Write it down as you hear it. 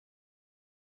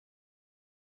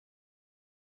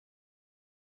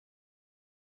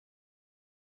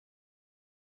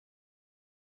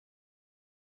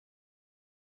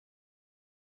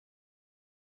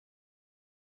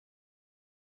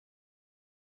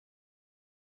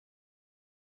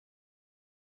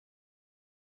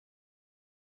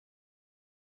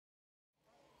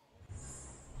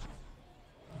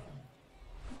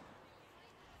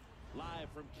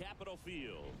Capitol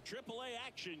Field. AAA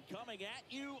action coming at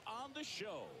you on the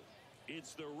show.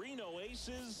 It's the Reno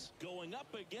Aces going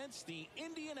up against the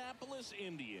Indianapolis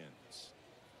Indians.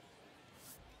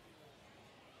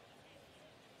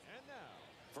 And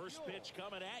now, first pitch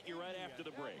coming at you right after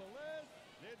the break.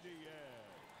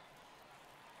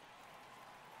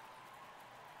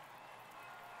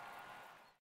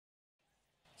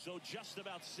 So just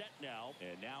about set now.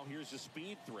 And now here's a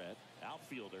speed threat.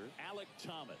 Outfielder Alec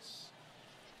Thomas.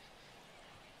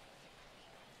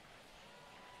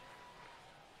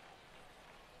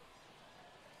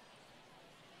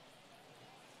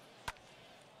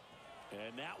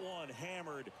 And that one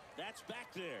hammered. That's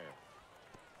back there.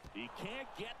 He can't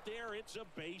get there. It's a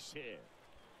base hit.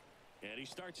 And he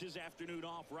starts his afternoon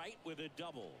off right with a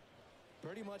double.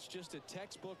 Pretty much just a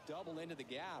textbook double into the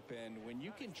gap. And when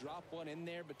you can drop one in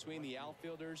there between the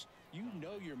outfielders, you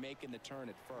know you're making the turn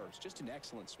at first. Just an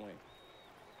excellent swing.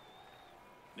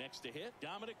 Next to hit,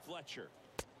 Dominic Fletcher.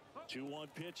 2-1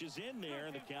 pitch is in there,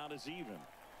 and the count is even.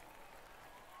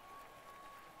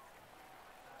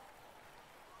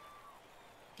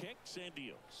 Kicks and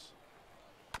deals.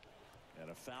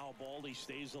 And a foul ball. He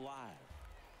stays alive.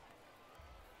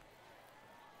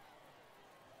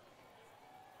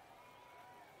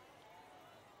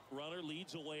 Runner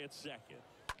leads away at second.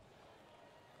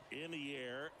 In the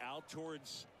air, out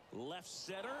towards left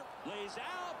center. Lays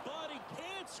out, but he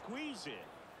can't squeeze it.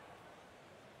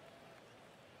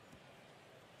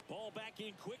 Ball back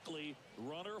in quickly.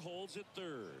 Runner holds at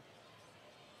third.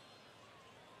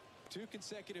 2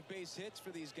 consecutive base hits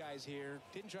for these guys here.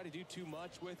 Didn't try to do too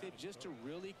much with it. Just a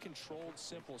really controlled,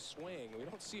 simple swing. We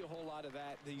don't see a whole lot of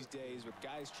that these days with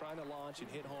guys trying to launch and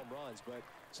hit home runs. But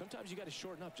sometimes you got to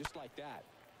shorten up just like that.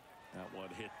 That one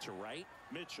hit to right.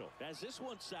 Mitchell has this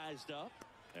one sized up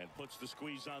and puts the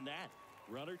squeeze on that.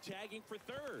 Runner tagging for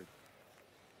third.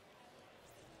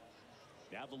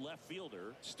 Now the left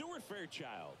fielder, Stuart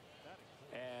Fairchild.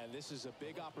 And this is a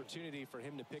big opportunity for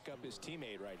him to pick up his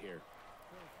teammate right here.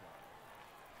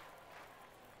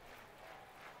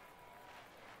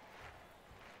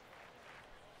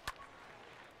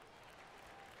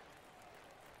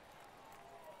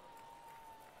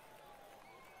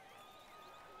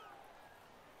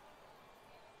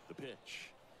 The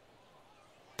pitch.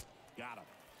 Got him.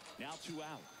 Now 2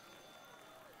 out.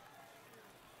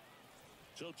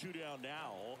 So 2 down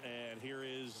now, and here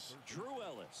is Drew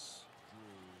Ellis.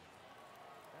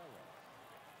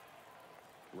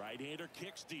 Right-hander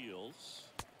kicks, deals.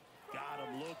 Got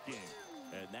him looking,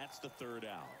 and that's the 3rd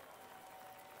out.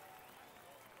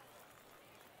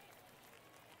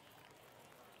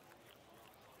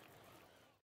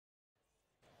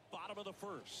 Bottom of the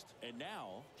 1st, and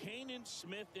now Kanan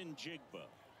Smith and Jigba.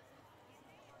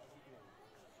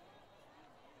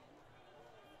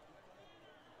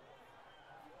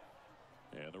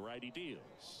 And the righty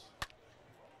deals.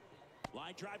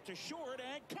 Line drive to short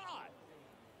and caught.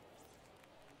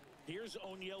 Here's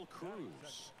O'Neill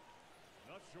Cruz.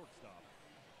 Not shortstop.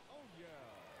 Oh yeah.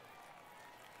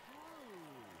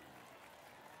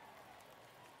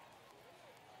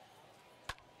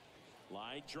 Cruz.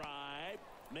 Line drive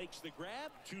makes the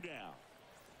grab. 2 down.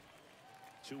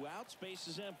 2 outs. Base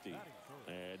is empty.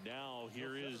 And now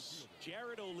here is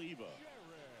Jared Oliva.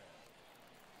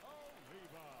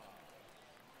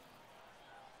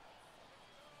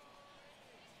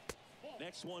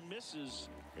 Next one misses,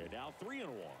 and now 3-1.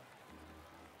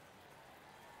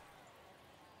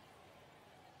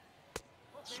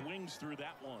 Swings through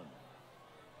that one.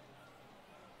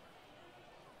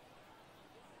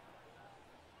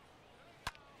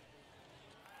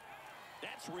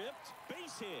 That's ripped.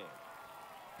 Base hit.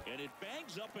 And it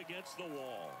bangs up against the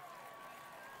wall.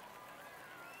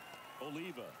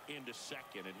 Oliva into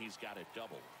second, and he's got it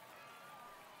double.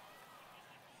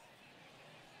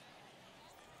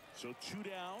 So 2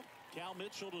 down. Cal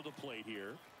Mitchell to the plate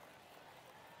here.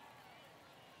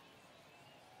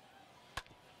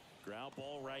 Ground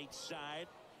ball right side.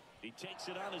 He takes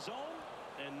it on his own,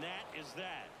 and that is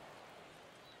that.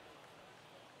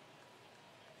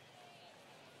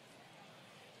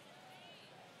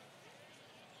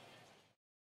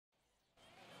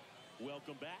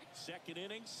 Welcome back. 2nd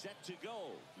inning set to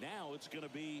go. Now it's going to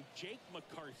be Jake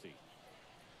McCarthy.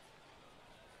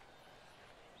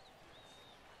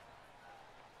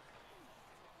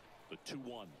 The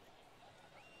 2-1.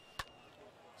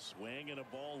 Swing and a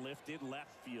ball lifted left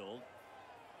field.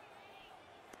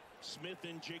 Smith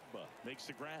and Jigba makes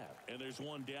the grab, and there's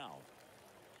 1 down.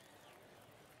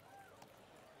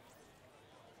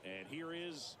 And here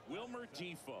is Wilmer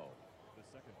Defoe. The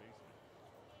second baseman,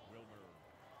 Wilmer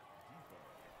Defoe.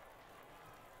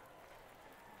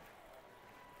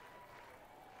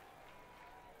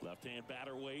 Left-hand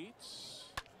batter waits.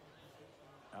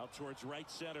 Out towards right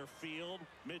center field.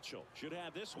 Mitchell should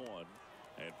have this one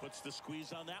and puts the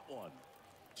squeeze on that one.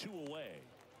 2 away.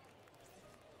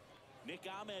 Nick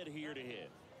Ahmed here to hit.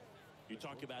 You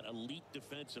talk about elite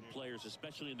defensive players,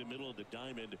 especially in the middle of the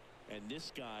diamond, and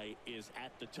this guy is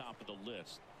at the top of the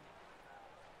list.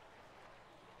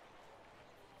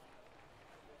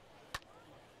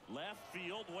 Left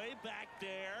field, way back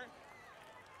there.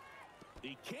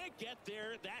 He can't get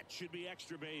there. That should be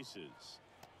extra bases.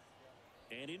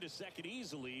 And into second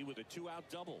easily with a 2-out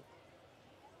double.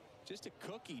 Just a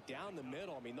cookie down the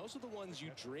middle. I mean, those are the ones you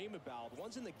dream about. The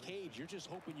ones in the cage, you're just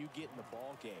hoping you get in the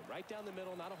ball game. Right down the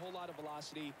middle, not a whole lot of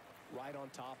velocity, right on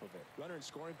top of it. Runner in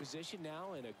scoring position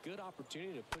now, and a good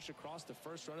opportunity to push across the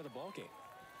first run of the ball game.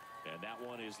 And that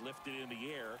one is lifted in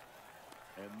the air,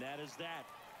 and that is that.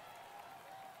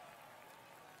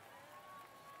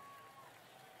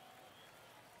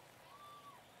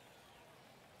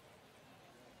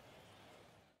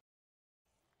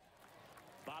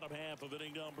 Bottom half of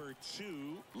inning number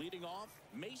 2, leading off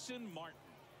Mason Martin.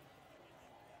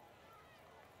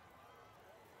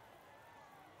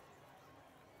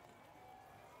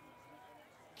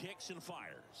 Kicks and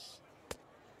fires.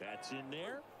 That's in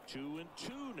there. 2-2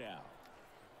 now.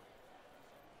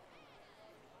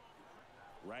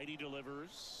 Righty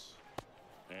delivers.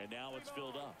 And now it's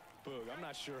filled up. Boog, I'm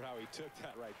not sure how he took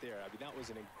that right there. I mean, that was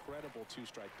an incredible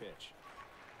 2-strike pitch.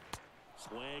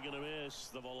 Swing and a miss.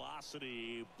 The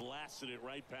velocity blasted it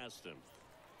right past him.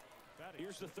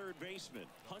 Here's the third baseman,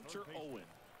 Hunter Owen.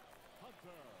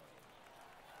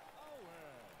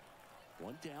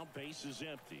 One down, base is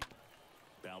empty.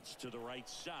 Bounce to the right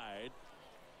side.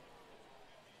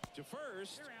 To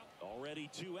first. Already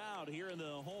 2 out here in the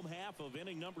home half of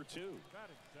inning number 2.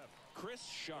 Chris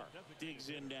Sharp digs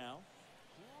in now.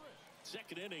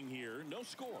 Second inning here, no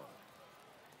score.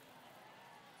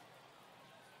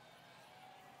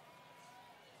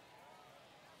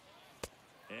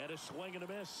 And a swing and a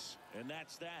miss. And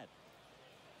that's that.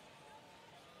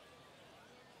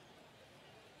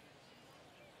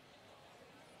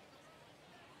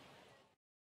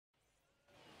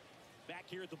 Back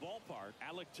here at the ballpark,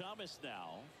 Alec Thomas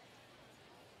now.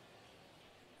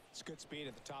 It's good speed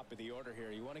at the top of the order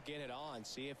here. You want to get it on,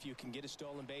 see if you can get a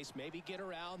stolen base, maybe get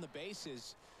around the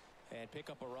bases and pick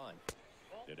up a run.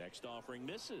 The next offering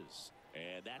misses.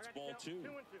 And that's ball 2.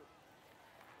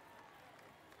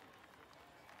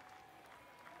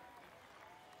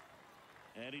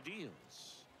 And he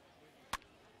deals.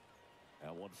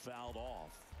 That one fouled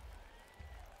off.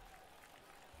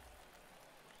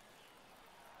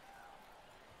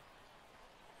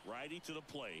 Righty to the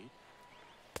plate.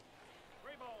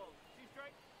 Three balls, 2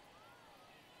 strikes.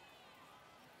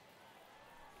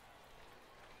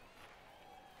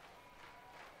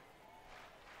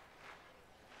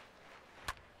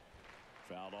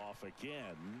 Fouled off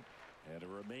again. And it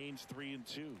remains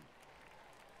 3-2.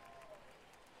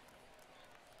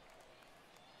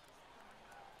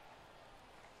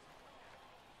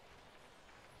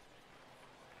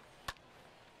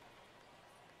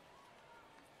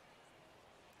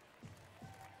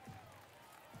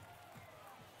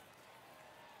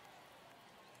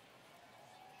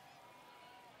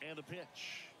 And a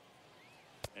pitch.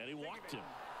 And he walked him.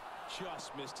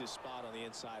 Just missed his spot on the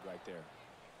inside right there.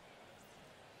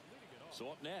 So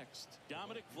up next,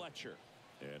 Dominic Fletcher.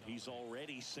 And he's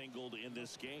already singled in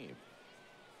this game.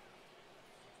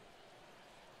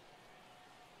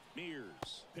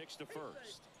 Mears picks to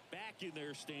first. Back in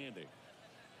there standing.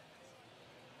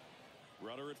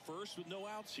 Runner at first with no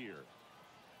outs here.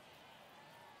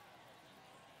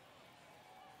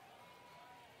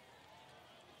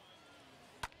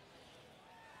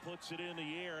 Puts it in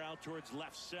the air out towards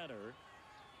left center.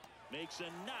 Makes a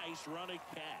nice running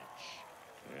catch.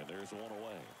 And there's one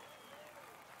away.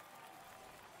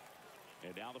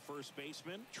 And now the first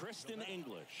baseman, Tristan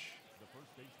English. The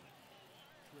first baseman,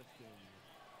 Tristan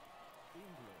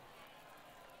English.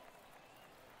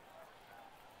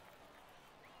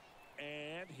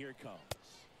 And here it comes.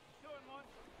 2-1.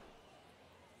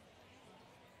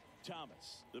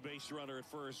 Thomas, the base runner at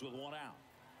first with 1 out.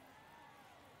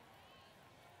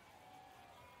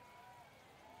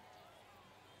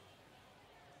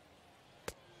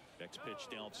 Next pitch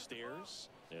downstairs,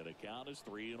 and the count is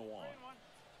 3-1.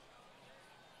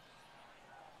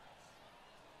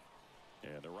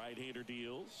 And the right-hander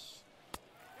deals.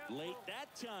 Late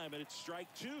that time, and it's strike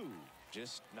 2.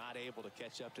 Just not able to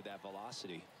catch up to that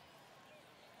velocity.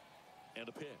 And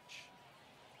a pitch.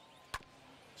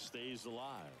 Stays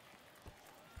alive.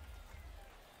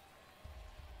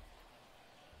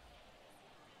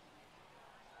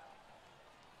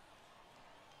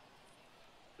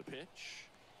 The pitch.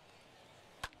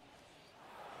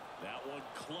 That one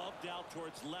clubbed out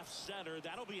towards left center.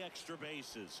 That'll be extra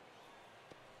bases.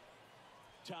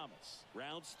 Thomas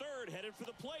rounds third, headed for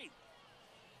the plate.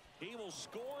 He will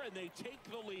score, and they take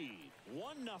the lead.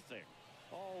 1-0.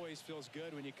 Always feels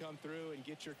good when you come through and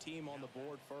get your team on the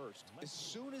board first. As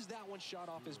soon as that one shot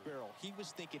off his barrel, he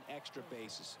was thinking extra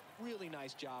bases. Really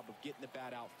nice job of getting the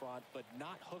bat out front, but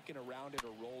not hooking around it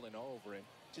or rolling over it.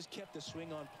 Just kept the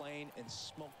swing on plane and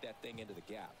smoked that thing into the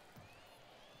gap.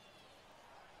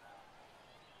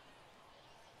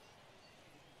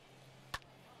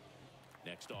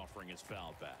 Next offering is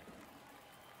fouled back.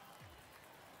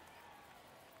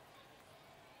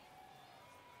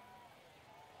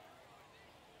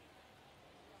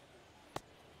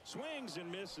 Swings and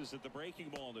misses at the breaking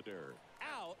ball in the dirt.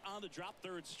 Out on the drop,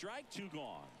 third strike, 2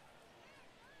 gone.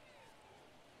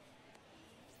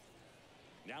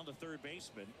 Now the third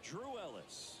baseman, Drew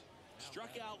Ellis. Struck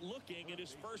out looking in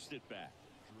his first at bat.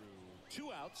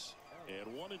 2 outs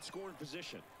and 1 in scoring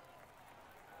position.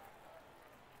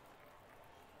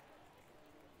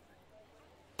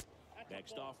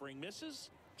 Next offering misses.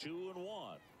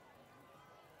 2-1.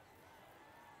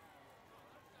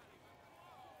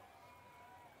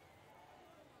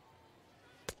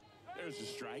 There's a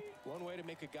strike. One way to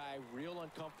make a guy real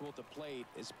uncomfortable at the plate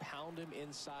is pound him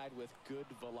inside with good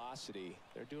velocity.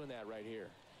 They're doing that right here.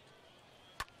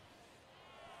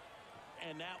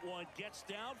 And that one gets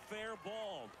down, fair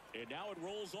ball. And now it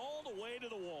rolls all the way to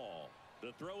the wall.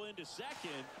 The throw into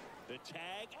second. The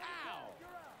tag out.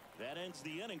 That ends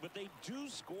the inning, but they do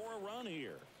score a run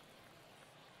here.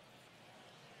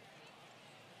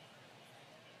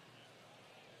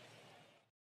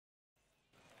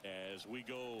 As we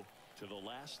go to the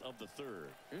last of the third.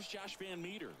 Here's Josh Van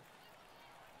Meter.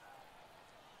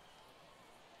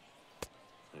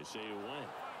 They say a win.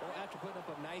 Well, after putting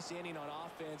up a nice inning on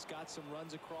offense, got some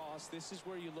runs across, this is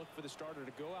where you look for the starter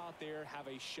to go out there, have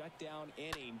a shutdown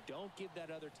inning. Don't give that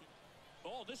other team.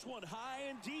 Oh, this one high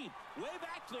and deep, way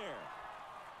back there.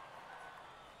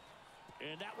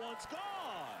 And that one's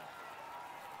gone.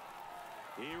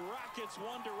 He rockets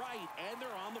one to right, and they're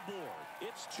on the board.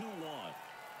 It's 2-1.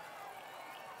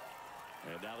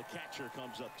 And now the catcher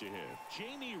comes up to him,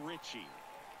 Jamie Ritchie.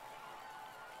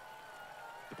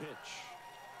 The pitch.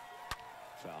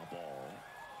 Foul ball.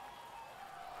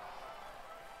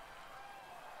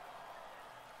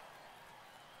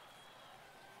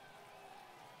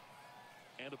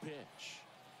 And a pitch.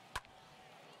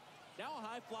 Now a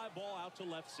high fly ball out to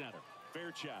left center.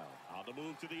 Fairchild on the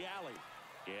move to the alley.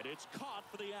 And it's caught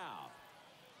for the out.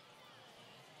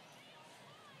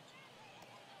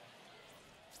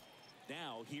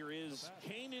 Now here is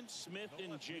Kanan Smith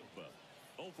and Jigba.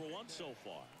 0 for 1 so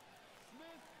far.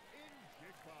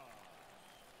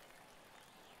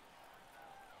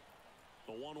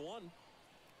 The 1-1.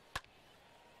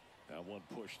 That one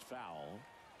pushed foul.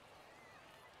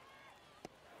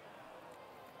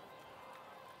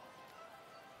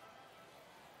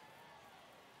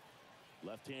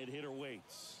 Left-hand hitter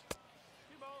waits.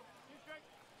 2 balls, 2 strikes.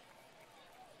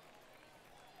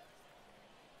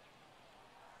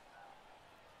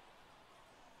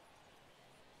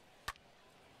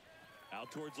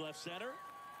 Out towards left center.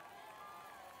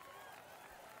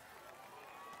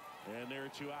 And there are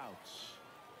 2 outs.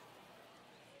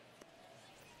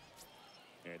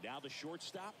 And now the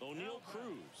shortstop, O'Neal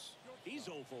Cruz. He's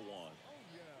 0 for 1.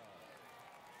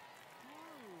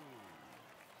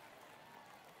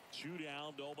 Two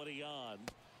down, nobody on.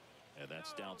 And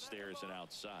that's downstairs and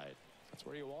outside. That's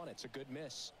where you want it. It's a good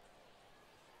miss.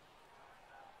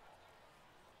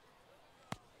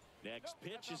 Next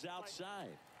pitch is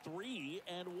outside. 3-1.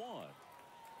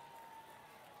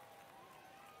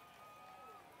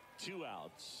 2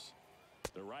 outs.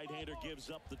 The right-hander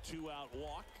gives up the 2-out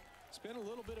walk. It's been a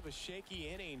little bit of a shaky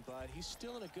inning, but he's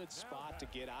still in a good spot to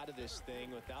get out of this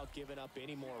thing without giving up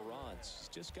any more runs. He's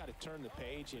just got to turn the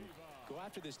page and go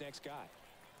after this next guy.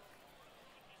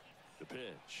 The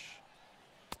pitch.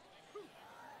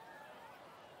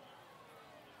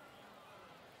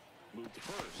 Move to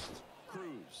first.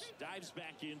 Cruz dives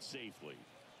back in safely.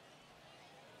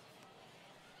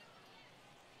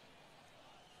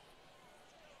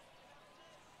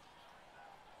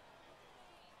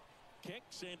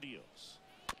 Kicks and deals.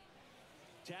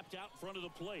 Tapped out in front of the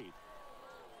plate.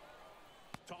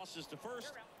 Tosses to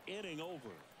first. Inning over.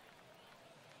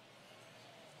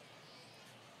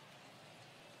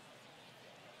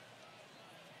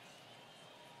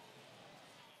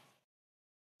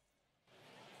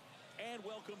 And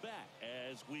welcome back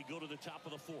as we go to the top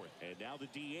of the 4th. And now the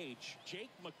DH,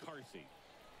 Jake McCarthy.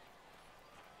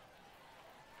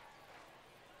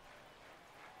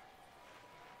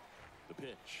 The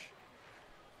pitch.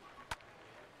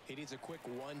 He needs a quick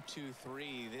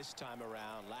 1-2-3 this time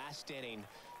around. Last inning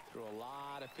threw a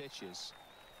lot of pitches.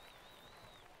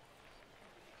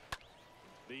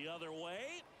 The other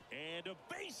way, and a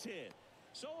base hit.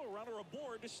 So a runner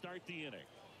aboard to start the inning.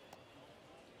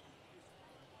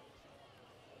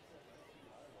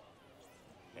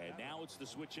 And now it's the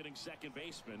switch hitting second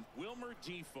baseman, Wilmer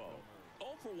Defoe.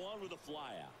 0 for 1 with a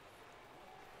flyout.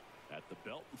 At the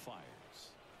belt and fires.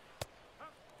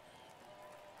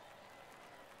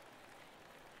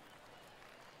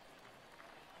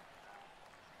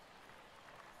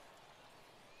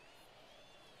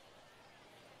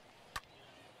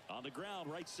 On the ground,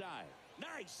 right side.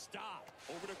 Nice stop.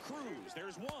 Over to Cruz.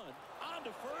 There's one. On to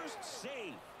first.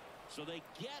 Safe. So they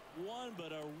get one,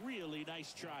 but a really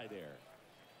nice try there.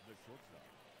 The shortstop,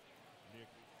 Nick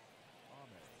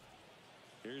Ahmed.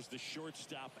 Here's the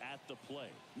shortstop at the plate.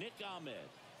 Nick Ahmed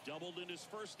doubled in his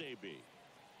first AB.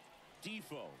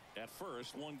 Defoe at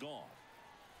first, one gone.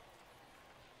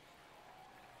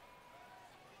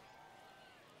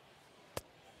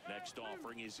 Next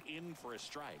offering is in for a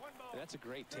strike. That's a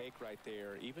great take right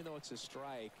there. Even though it's a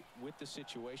strike, with the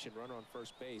situation, runner on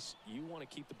first base, you want to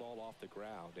keep the ball off the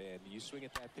ground. And you swing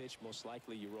at that pitch, most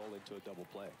likely you roll into a double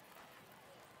play.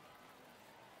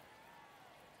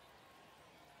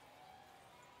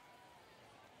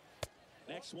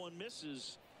 Next one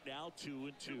misses. Now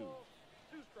 2-2. 2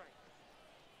 strikes.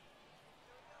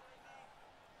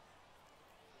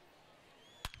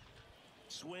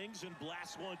 Swings and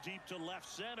blasts one deep to left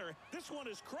center. This one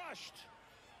is crushed.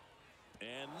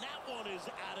 And that one is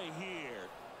out of here.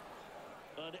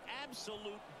 An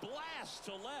absolute blast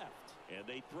to left. And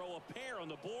they throw a pair on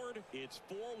the board. It's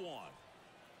 4-1.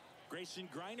 Grayson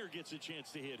Greiner gets a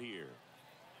chance to hit here.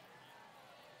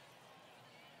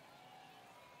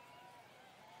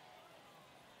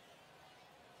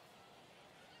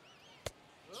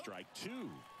 Strike 2.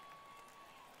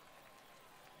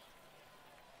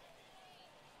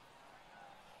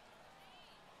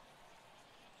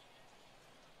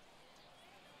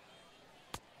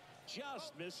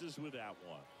 Just misses with that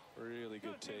one. Really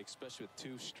good take, especially with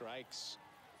 2 strikes.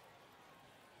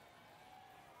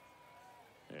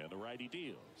 And the righty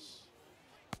deals.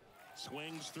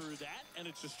 Swings through that, and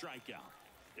it's a strikeout.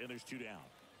 And there's 2 down.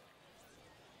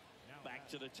 Back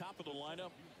to the top of the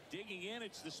lineup. Digging in,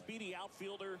 it's the speedy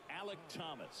outfielder, Alec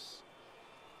Thomas.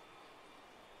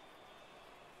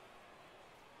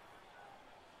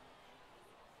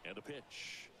 And a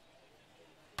pitch.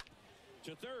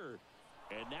 To third.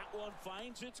 And that one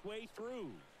finds its way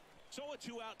through. So a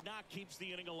 2-out knock keeps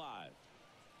the inning alive.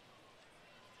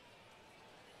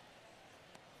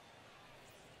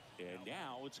 And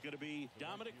now it's going to be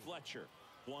Dominic Fletcher.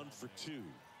 1 for 2.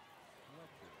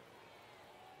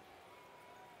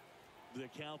 The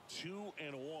count 2-1.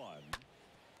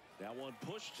 That one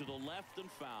pushed to the left and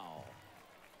foul.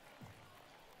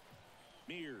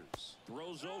 Mears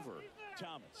throws over.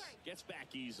 Thomas gets back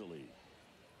easily.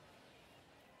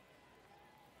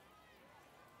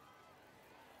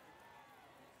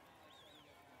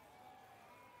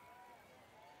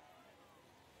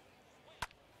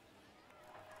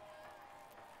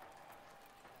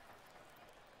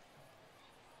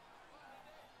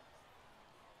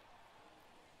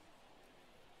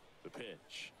 The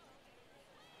pitch.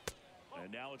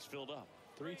 And now it's filled up.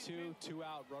 3-2, 2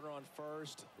 out, runner on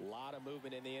first. A lot of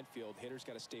movement in the infield. Hitter's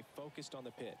got to stay focused on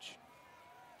the pitch.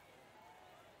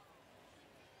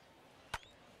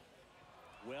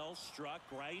 Well struck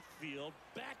right field.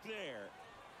 Back there.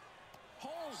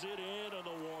 Hauls it in on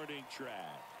the warning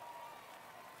track.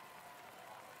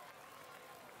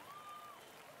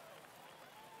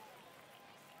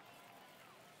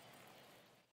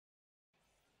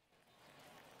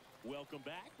 Welcome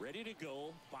back. Ready to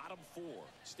go. Bottom 4.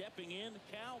 Stepping in,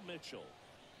 Cal Mitchell.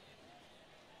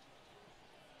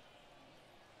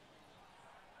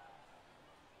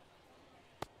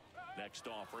 Next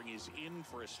offering is in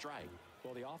for a strike.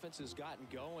 Well, the offense has gotten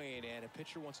going, and a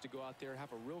pitcher wants to go out there,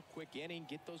 have a real quick inning,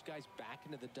 get those guys back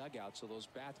into the dugout so those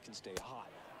bats can stay hot.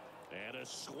 And a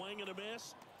swing and a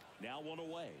miss. Now one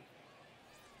away.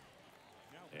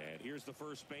 And here's the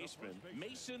first baseman,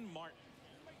 Mason Martin.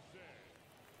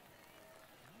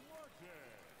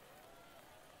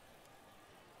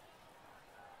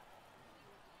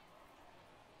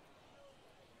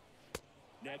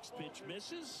 Next pitch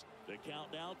misses. The count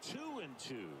now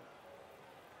 2-2.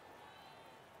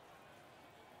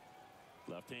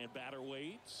 Left-hand batter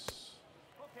waits.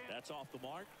 That's off the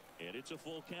mark, and it's a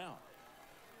full count.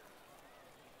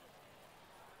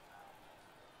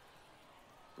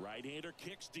 Right-hander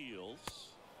kicks, deals.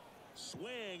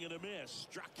 Swing and a miss.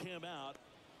 Struck him out.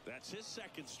 That's his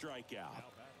second strikeout.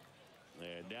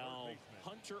 And now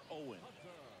Hunter Owen.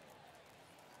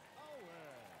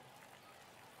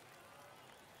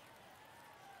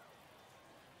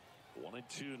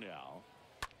 1-2 now.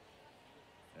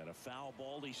 And a foul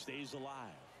ball. He stays alive.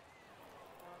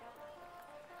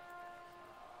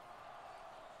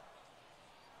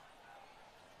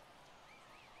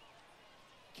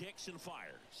 Kicks and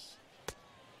fires.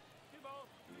 2 balls,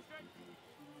 2 strikes.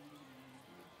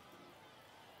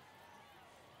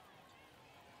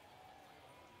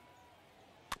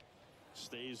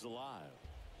 Stays alive.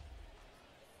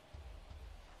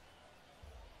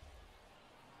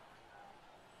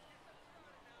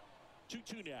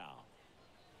 2-2 now.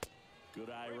 Good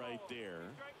eye right there.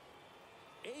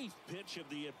 8th pitch of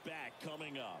the at-bat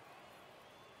coming up.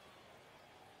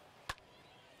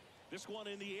 This one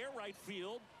in the air, right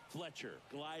field. Fletcher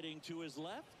gliding to his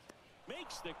left.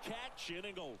 Makes the catch,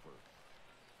 inning over.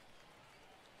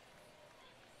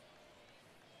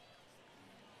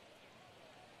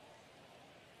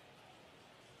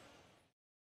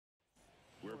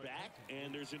 We're back,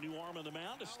 and there's a new arm on the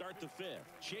mound to start the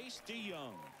 5th. Chase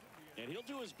DeYoung. And he'll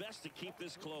do his best to keep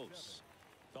this close.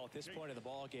 Well, at this point of the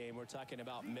ball game, we're talking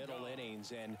about middle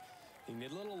innings, and you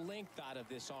need a little length out of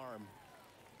this arm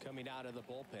coming out of the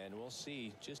bullpen. We'll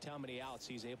see just how many outs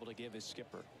he's able to give his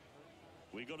skipper.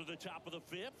 We go to the top of the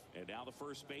 5th, and now the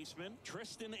first baseman,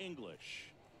 Tristan English.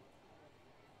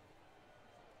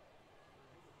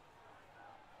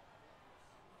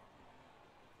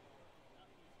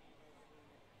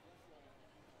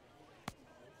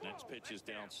 Next pitch is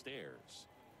downstairs.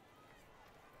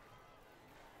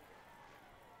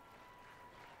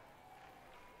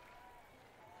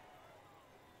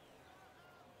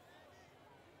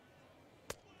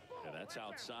 And that's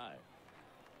outside.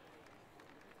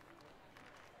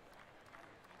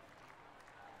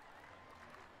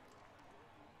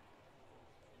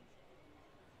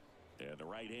 And the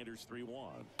right-hander's 3-1.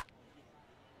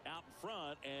 Out in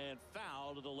front and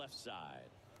foul to the left side.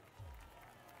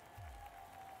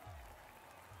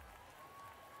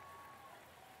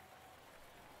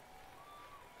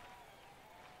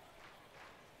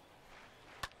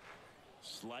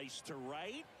 Slice to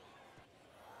right.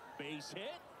 Base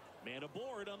hit. Man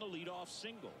aboard on the leadoff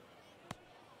single.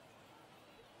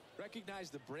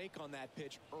 Recognized the break on that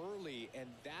pitch early, and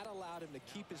that allowed him to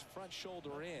keep his front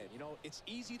shoulder in. You know, it's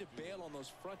easy to bail on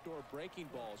those front door breaking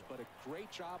balls, but a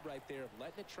great job right there of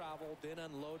letting it travel, then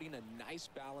unloading a nice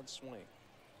balanced swing.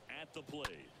 At the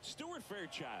plate, Stuart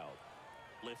Fairchild.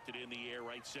 Lifted in the air,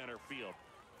 right center field.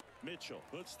 Mitchell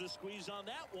puts the squeeze on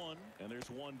that one, and there's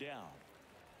one down.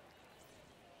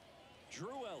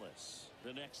 Drew Ellis,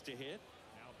 the next to hit.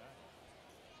 Now back,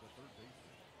 the third baseman,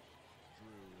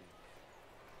 Drew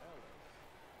Ellis.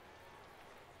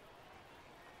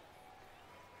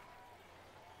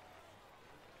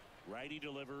 Righty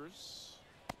delivers.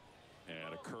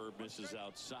 And a curve misses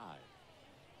outside.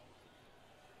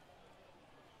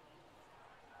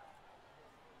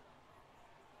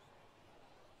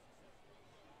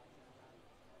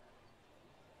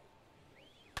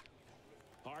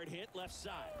 Hard hit left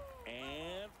side.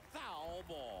 And foul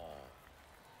ball.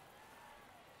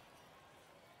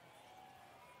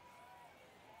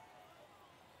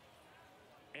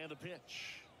 And the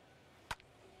pitch.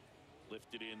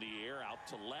 Lifted in the air out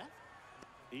to left.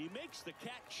 He makes the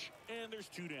catch, and there's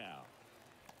 2 down.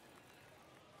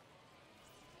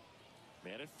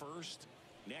 Man at first.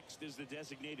 Next is the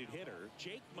designated hitter,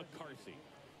 Jake McCarthy.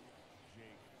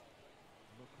 Jake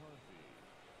McCarthy.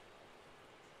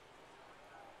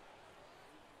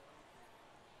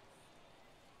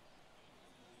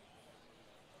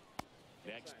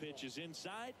 Next pitch is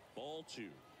inside. Ball 2.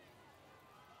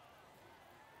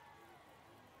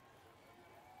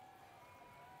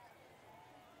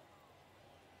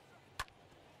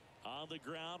 On the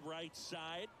ground, right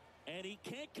side, and he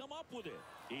can't come up with it.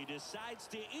 He decides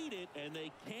to eat it, and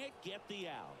they can't get the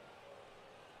out.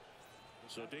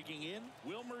 So digging in,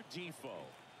 Wilmer Defoe.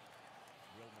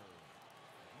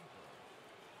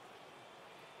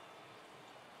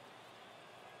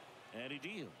 And he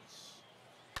deals.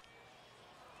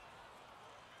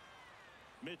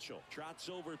 Mitchell trots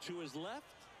over to his left.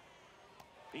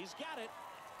 He's got it,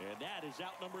 and that is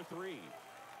out number 3.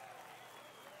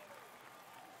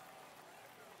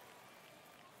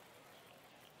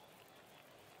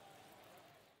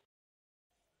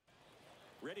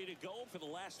 Ready to go for the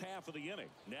last half of the inning.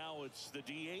 Now it's the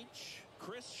DH,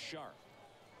 Chris Sharp.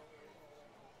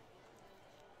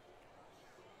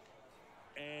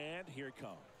 And here it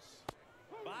comes.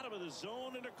 Bottom of the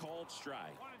zone and a called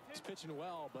strike. He's pitching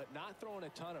well, but not throwing a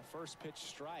ton of first pitch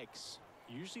strikes.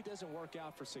 Usually doesn't work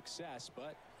out for success,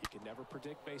 but you can never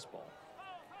predict baseball.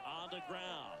 On the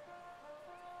ground.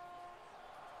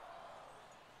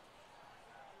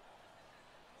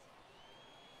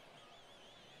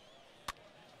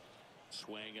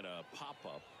 Swing and a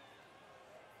pop-up.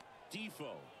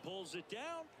 Defoe pulls it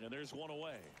down, and there's one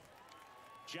away.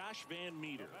 Josh Van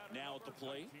Meter now at the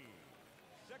plate.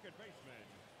 Second baseman,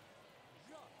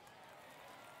 Josh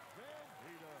Van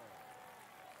Meter.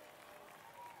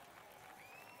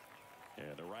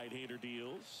 And the right-hander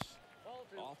deals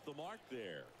off the mark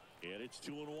there. And it's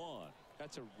 2-1.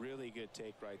 That's a really good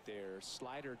take right there.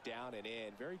 Slider down and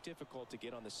in. Very difficult to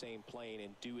get on the same plane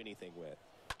and do anything with.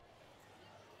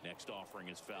 Next offering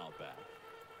is fouled back.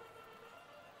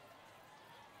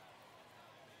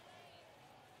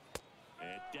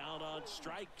 And down on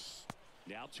strikes.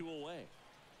 Now 2 away.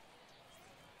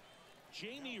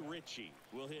 Jamie Ritchie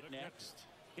will hit next.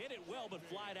 Hit it well, but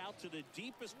flied out to the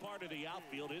deepest part of the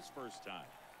outfield his first time.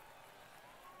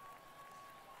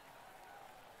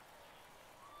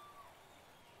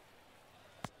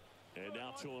 And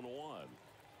now 2-1.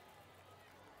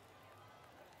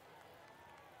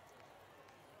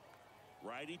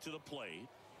 Righty to the plate.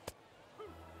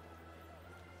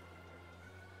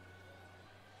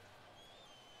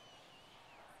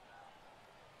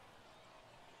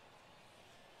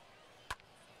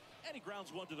 And he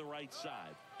grounds one to the right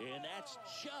side. And that's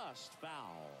just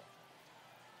foul.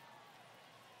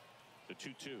 The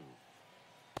 2-2.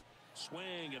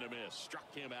 Swing and a miss.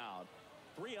 Struck him out.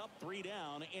 3 up, 3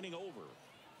 down, inning over.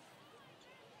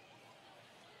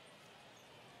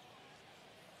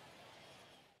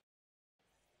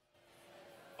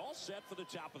 All set for the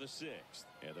top of the 6th.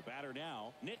 And the batter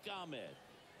now, Nick Ahmed.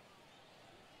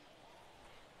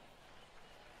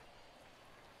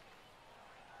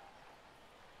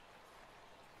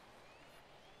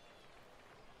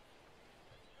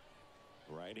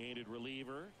 Right-handed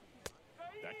reliever.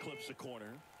 That clips the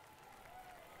corner.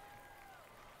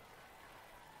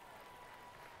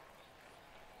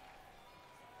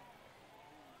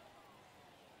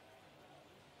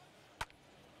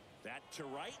 That to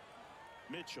right.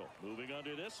 Mitchell moving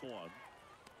under this one.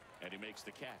 And he makes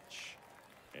the catch.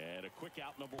 And a quick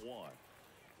out, number 1.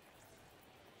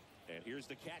 And here's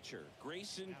the catcher,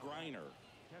 Grayson Greiner.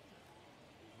 Catcher,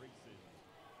 Grayson Greiner.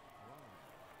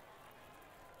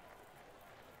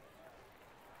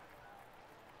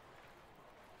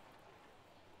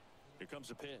 Here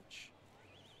comes a pitch.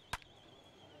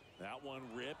 That one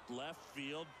ripped left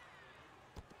field.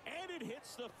 And it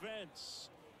hits the fence.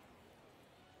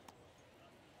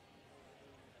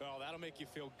 Well, that'll make you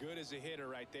feel good as a hitter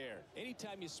right there.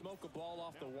 Anytime you smoke a ball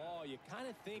off the wall, you kind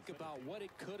of think about what it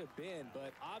could have been,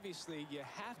 but obviously you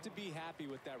have to be happy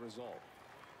with that result.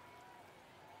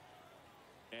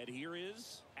 And here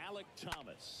is Alec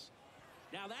Thomas.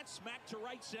 Now that's smacked to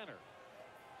right center.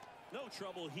 No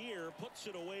trouble here. Puts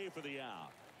it away for the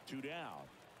out. 2 down.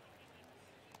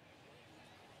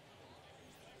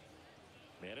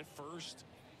 Man at first.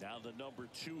 Now the number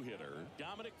 2 hitter,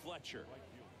 Dominic Fletcher. Right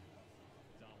fielder,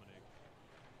 Dominic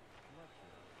Fletcher.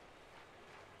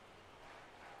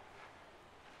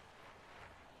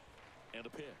 And a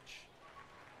pitch.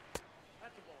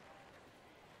 That's a ball.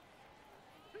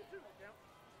 2-2 count.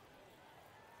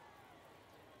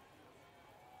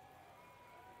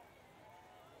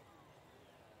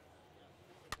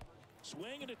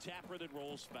 Swing and a tapper that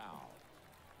rolls foul.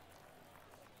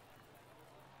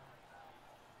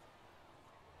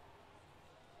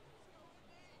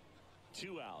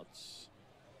 Two outs.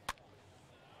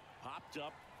 Popped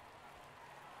up.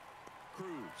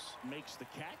 Cruz makes the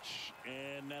catch,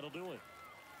 and that'll do it.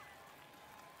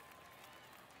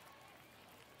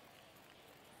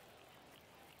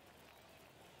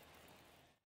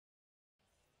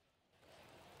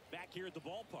 Back here at the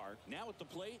ballpark, now at the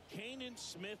plate, Kanan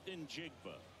Smith and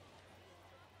Jigba.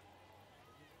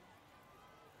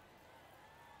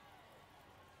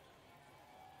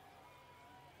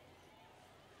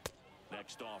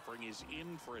 Next offering is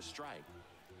in for a strike.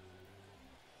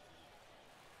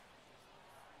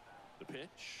 The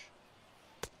pitch.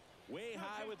 Way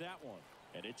high with that one.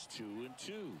 And it's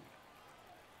 2-2.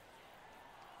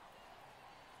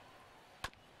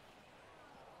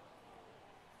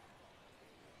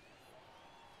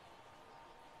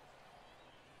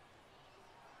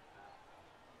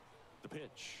 The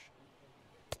pitch.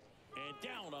 And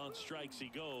down on strikes he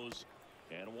goes.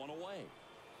 And one away.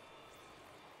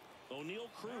 O'Neal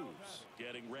Cruz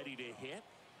getting ready to hit.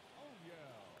 Oh, yeah.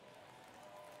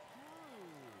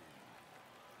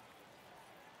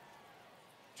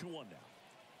 Cruz. 2-1 now.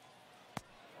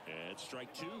 And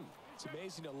strike 2. It's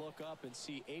amazing to look up and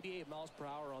see 88 miles per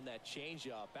hour on that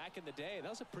changeup. Back in the day, that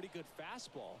was a pretty good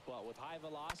fastball. But with high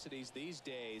velocities these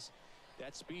days,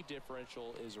 that speed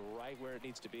differential is right where it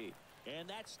needs to be. And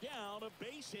that's down a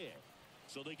base hit.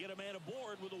 So they get a man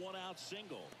aboard with a one-out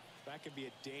single. That can be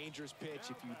a dangerous pitch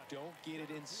if you don't get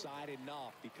it inside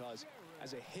enough, because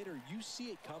as a hitter, you see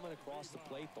it coming across the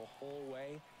plate the whole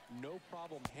way. No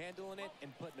problem handling it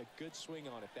and putting a good swing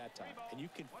on it that time. And you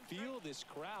can feel this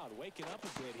crowd waking up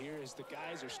a bit here as the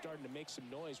guys are starting to make some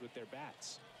noise with their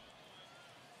bats.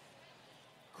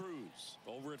 Cruz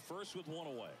over at first with one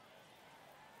away.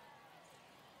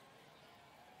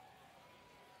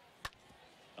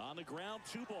 On the ground,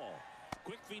 2 ball.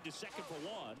 Quick feed to second for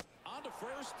 1. On to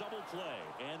first, double play,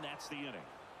 and that's the inning.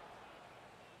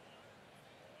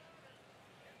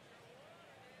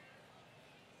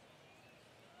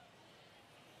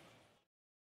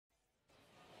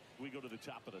 We go to the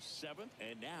top of the 7th,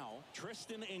 and now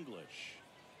Tristan English.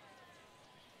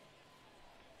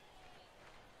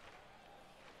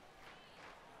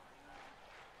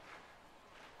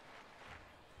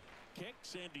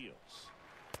 Kicks and deals.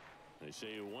 They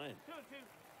say you win. 2-2.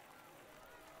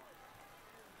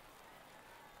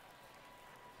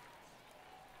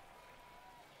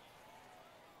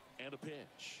 And a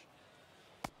pitch.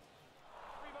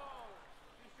 3 ball.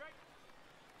 2 strike.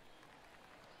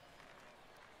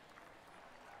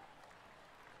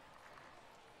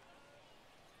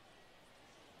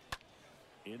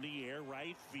 In the air,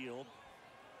 right field.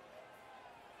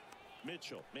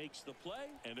 Mitchell makes the play,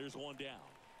 and there's one down.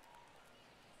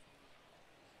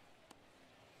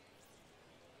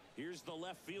 Here's the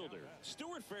left fielder,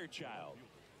 Stuart Fairchild.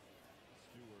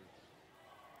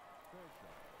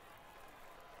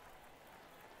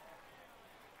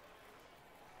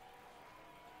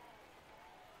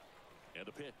 And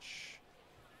a pitch.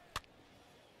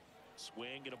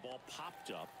 Swing and a ball popped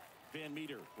up. Van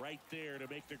Meter right there to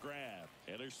make the grab.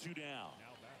 And there's 2 down.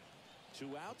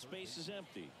 2 outs, base is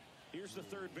empty. Here's the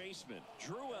third baseman,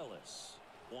 Drew Ellis.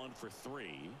 1 for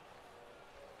 3.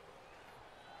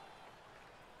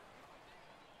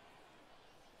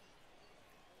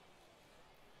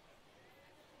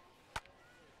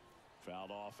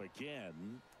 Fouled off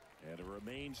again, and it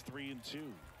remains 3-2.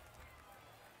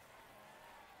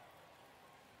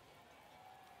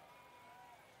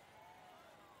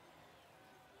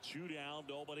 Two down,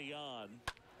 nobody on.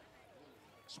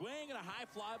 Swing and a high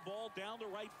fly ball down the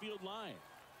right field line.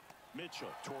 Mitchell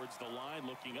towards the line,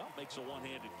 looking up, makes a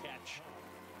one-handed catch.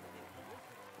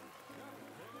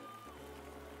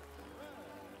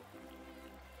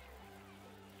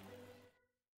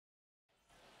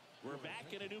 We're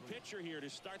back in a new pitcher here to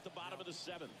start the bottom of the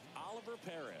 7th, Oliver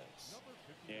Perez.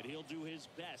 And he'll do his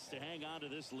best to hang on to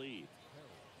this lead.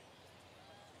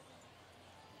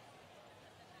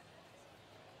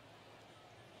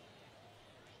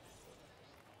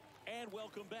 And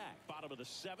welcome back. Bottom of the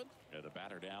 7th. And the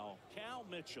batter now, Cal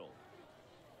Mitchell.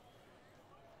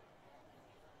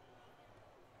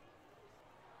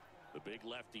 The big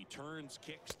lefty turns,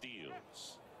 kicks,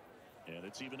 deals. And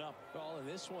it's even up. Well, in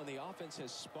this one, the offense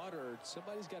has sputtered.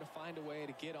 Somebody's got to find a way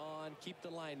to get on, keep the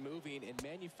line moving, and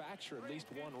manufacture at least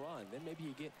 1 run. Then maybe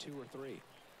you get 2 or 3.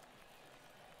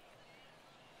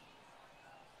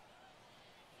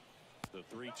 The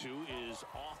 3-2 is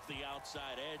off the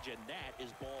outside edge, and that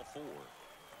is ball 4.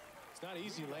 It's not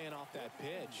easy laying off that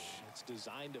pitch. It's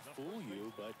designed to fool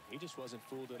you, but he just wasn't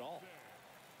fooled at all.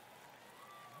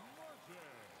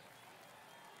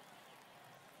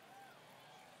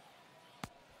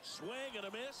 Swing and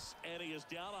a miss, and he is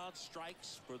down on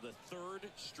strikes for the 3rd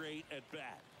straight at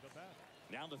bat.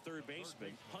 Now the third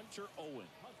baseman, Hunter Owen.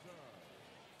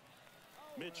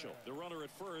 Mitchell, the runner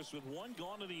at first, with 1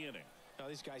 gone in the inning. Now,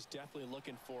 these guys definitely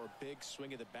looking for a big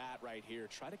swing of the bat right here.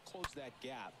 Try to close that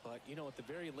gap. But, you know, at the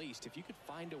very least, if you could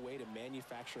find a way to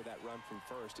manufacture that run from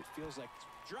first, it feels like...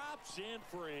 Drops in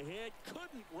for a hit.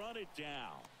 Couldn't run it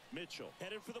down. Mitchell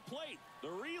headed for the plate. The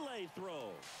relay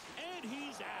throw. And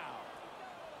he's out.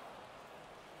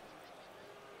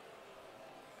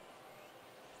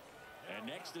 And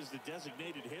next is the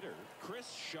designated hitter,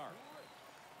 Chris Sharp.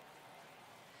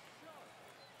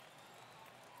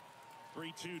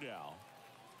 3-2 now.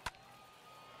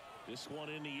 This one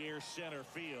in the air, center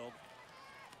field.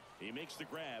 He makes the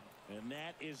grab, and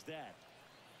that is that.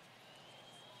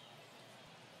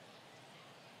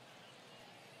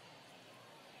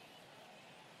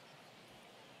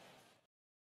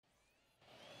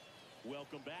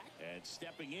 Welcome back, and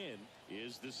stepping in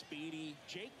is the speedy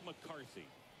Jake McCarthy.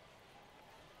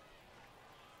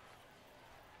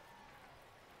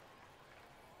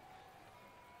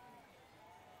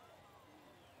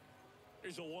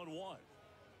 Here's a 1-1.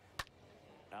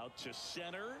 Out to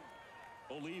center.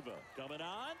 Oliva coming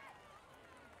on.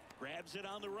 Grabs it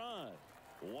on the run.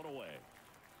 One away.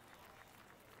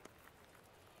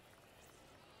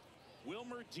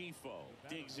 Wilmer Defoe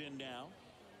digs in now.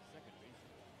 Second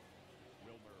baseman,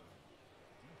 Wilmer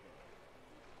Defoe.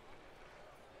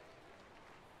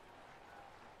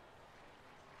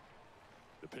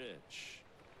 The pitch.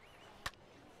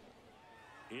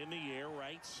 In the air,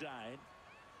 right side.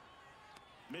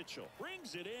 Mitchell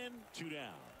brings it in, 2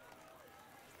 down.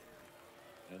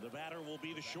 And the batter will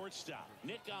be the shortstop,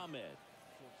 Nick Ahmed.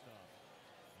 Shortstop,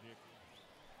 Nick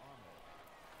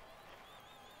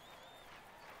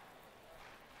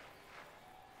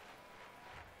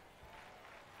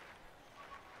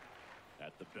Ahmed.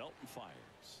 At the belt and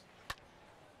fires.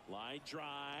 Line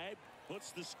drive.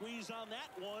 Puts the squeeze on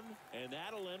that one. And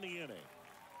that'll end the inning.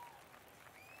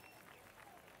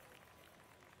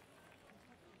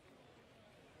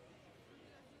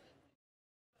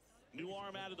 New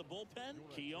arm out of the bullpen,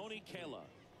 Keone Kela.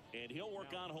 And he'll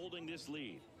work on holding this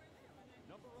lead.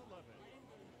 Number 11,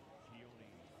 Keone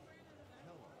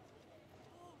Kela.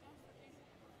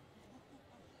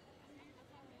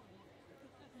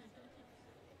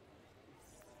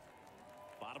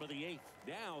 Bottom of the 8th.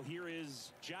 Now here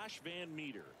is Josh Van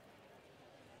Meter.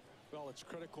 Well, it's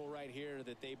critical right here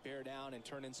that they bear down and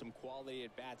turn in some quality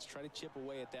at bats. Try to chip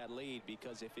away at that lead,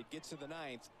 because if it gets to the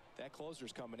 9th, that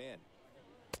closer's coming in.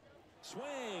 Swing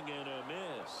and a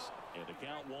miss. And the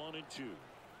count 1-2.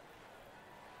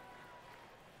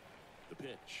 The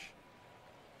pitch.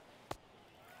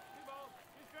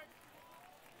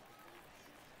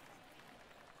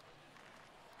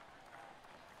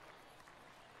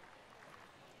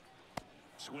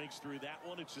 Swings through that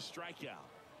one. It's a strikeout.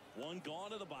 One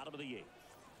gone to the bottom of the 8th.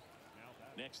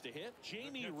 Next to hit,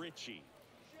 Jamie Ritchie.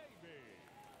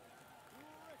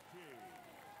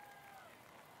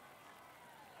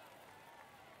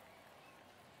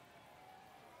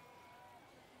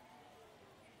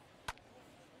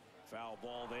 Foul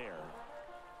ball there.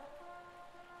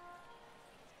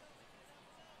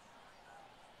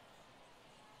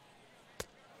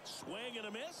 Swing and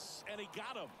a miss, and he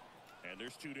got him. And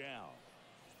there's 2 down.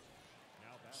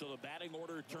 So the batting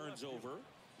order turns over.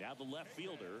 Now the left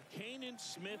fielder, Kanan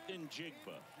Smith and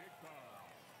Jigba.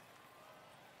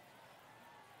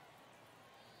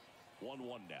 1-1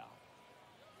 now.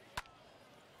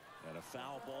 And a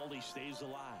foul ball. He stays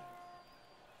alive.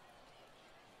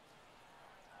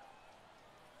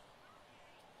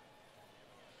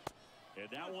 And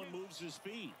that one moves his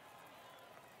feet.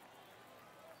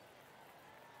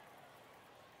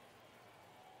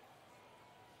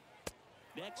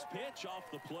 Next pitch off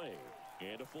the plate.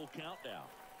 And a full count now.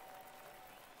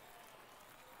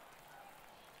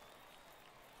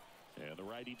 And the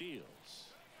righty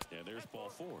deals. And there's ball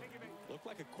 4. Looked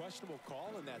like a questionable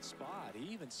call in that spot.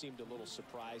 He even seemed a little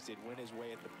surprised it went his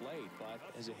way at the plate. But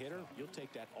as a hitter, you'll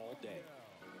take that all day.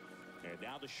 And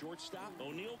now the shortstop,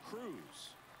 O'Neal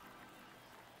Cruz.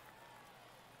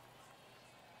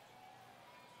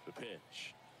 The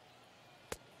pitch.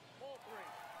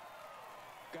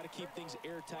 Got to keep things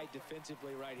airtight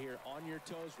defensively right here. On your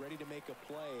toes, ready to make a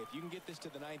play. If you can get this to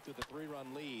the 9th with a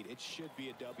 3-run lead, it should be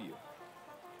a W.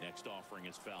 Next offering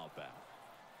is foul back.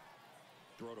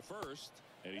 Throw to first,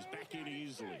 and he's back in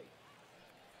easily.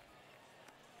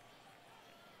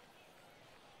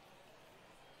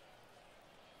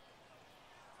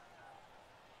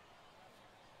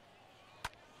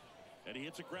 And he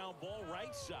hits a ground ball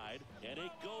right side, and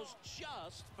it goes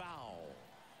just foul.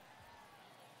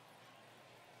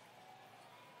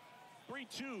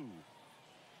 3-2.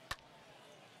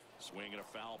 Swinging a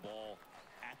foul ball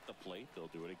at the plate. They'll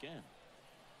do it again.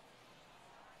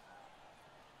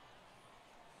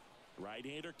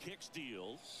 Right-hander kicks,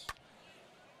 deals.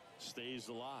 Stays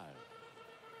alive.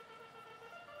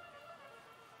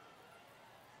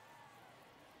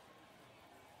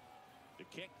 The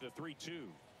kick, the 3-2.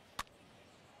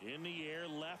 In the air,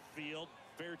 left field.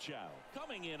 Fairchild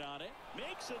coming in on it.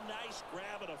 Makes a nice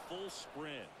grab at a full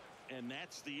sprint. And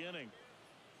that's the inning.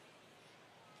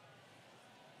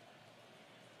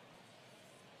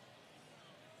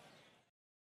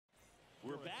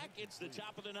 We're back. It's the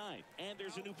top of the 9th. And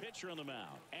there's a new pitcher on the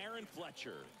mound, Aaron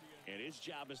Fletcher. And his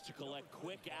job is to collect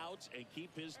quick outs and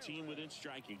keep his team within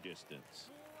striking distance.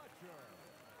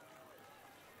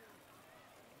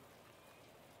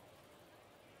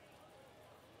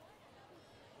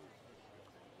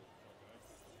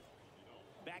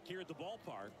 Back here at the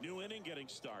ballpark, new inning getting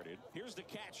started. Here's the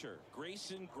catcher,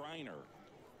 Grayson Greiner.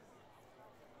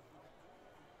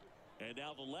 And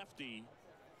now the lefty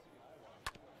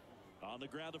on the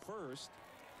ground to first.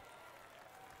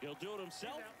 He'll do it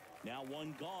himself, Now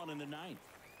one gone in the ninth.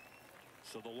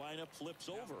 So the lineup flips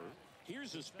over.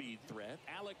 Here's a speed threat,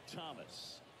 Alec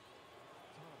Thomas.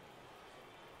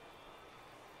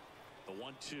 The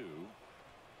 1-2.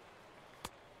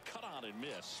 Cut on and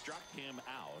miss. Struck him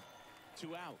out.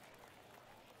 2 out.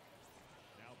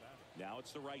 Now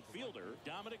it's the right fielder,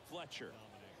 Dominic Fletcher.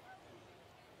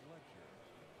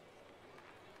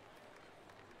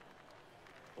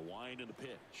 The wind and the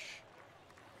pitch.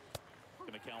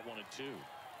 Going to count 1-2.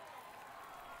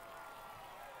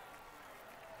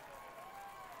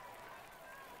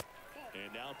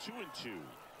 And now 2-2.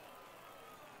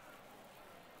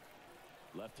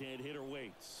 Left-hand hitter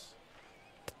waits.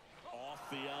 Off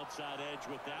the outside edge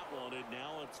with that one, and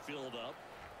now it's filled up.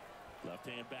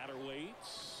 Left-hand batter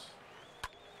waits.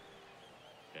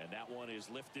 And that one is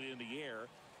lifted in the air.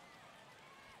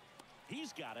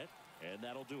 He's got it, and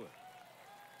that'll do it.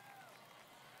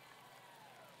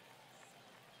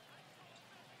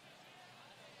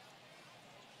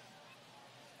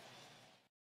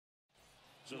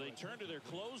 So they turn to their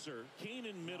closer,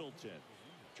 Keenan Middleton,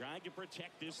 trying to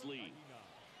protect this lead.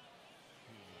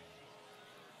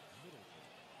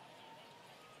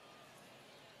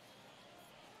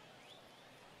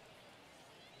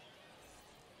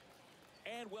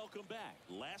 And welcome back.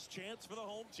 Last chance for the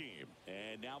home team.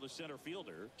 And now the center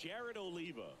fielder, Jared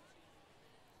Oliva.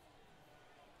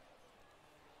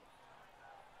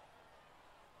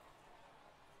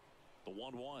 The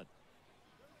 1-1.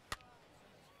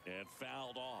 And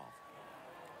fouled off.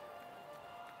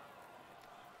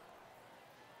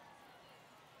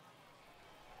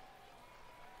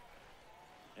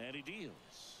 And he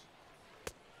deals.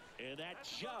 And that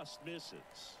just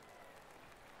misses.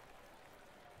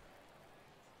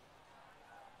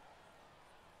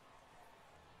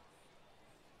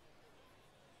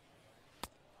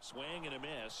 Swing and a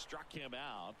miss, struck him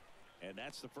out, and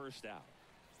that's the first out.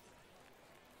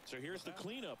 So here's the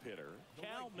cleanup hitter,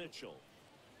 Cal Mitchell.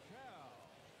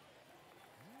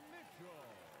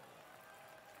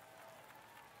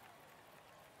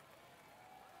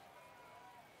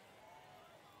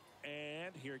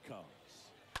 And here it comes.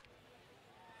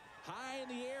 High in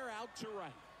the air, out to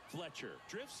right. Fletcher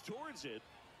drifts towards it.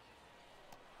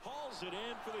 Hauls it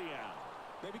in for the out.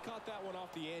 Maybe caught that one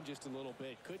off the end just a little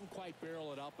bit. Couldn't quite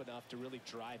barrel it up enough to really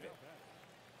drive it.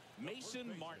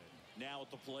 Mason Martin now at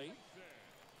the plate.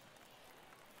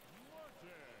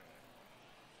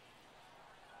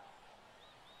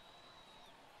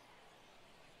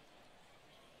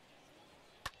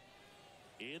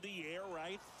 In the air,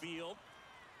 right field.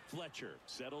 Fletcher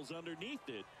settles underneath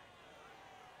it.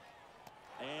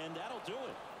 And that'll do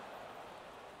it.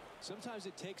 Sometimes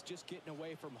it takes just getting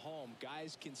away from home.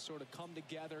 Guys can sort of come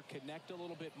together, connect a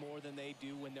little bit more than they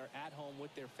do when they're at home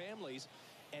with their families.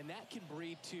 And that can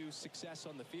breed to success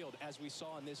on the field, as we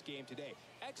saw in this game today.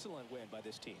 Excellent win by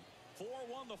this team.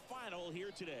 4-1 the final here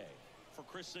today. For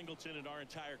Chris Singleton and our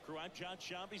entire crew, I'm John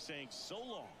Shambi saying so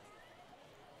long.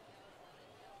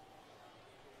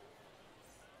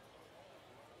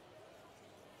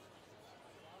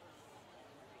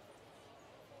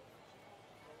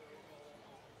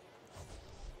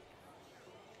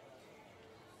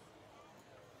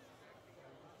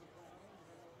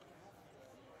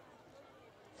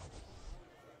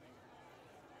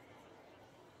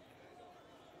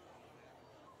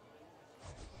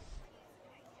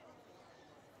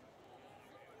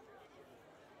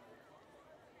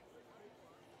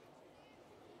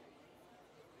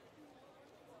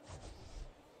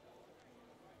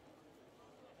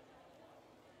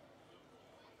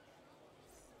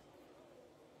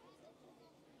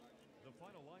 The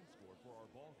final line score for our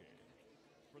ball game.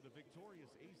 For the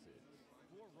victorious Aces,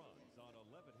 4 runs on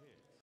 11 hits.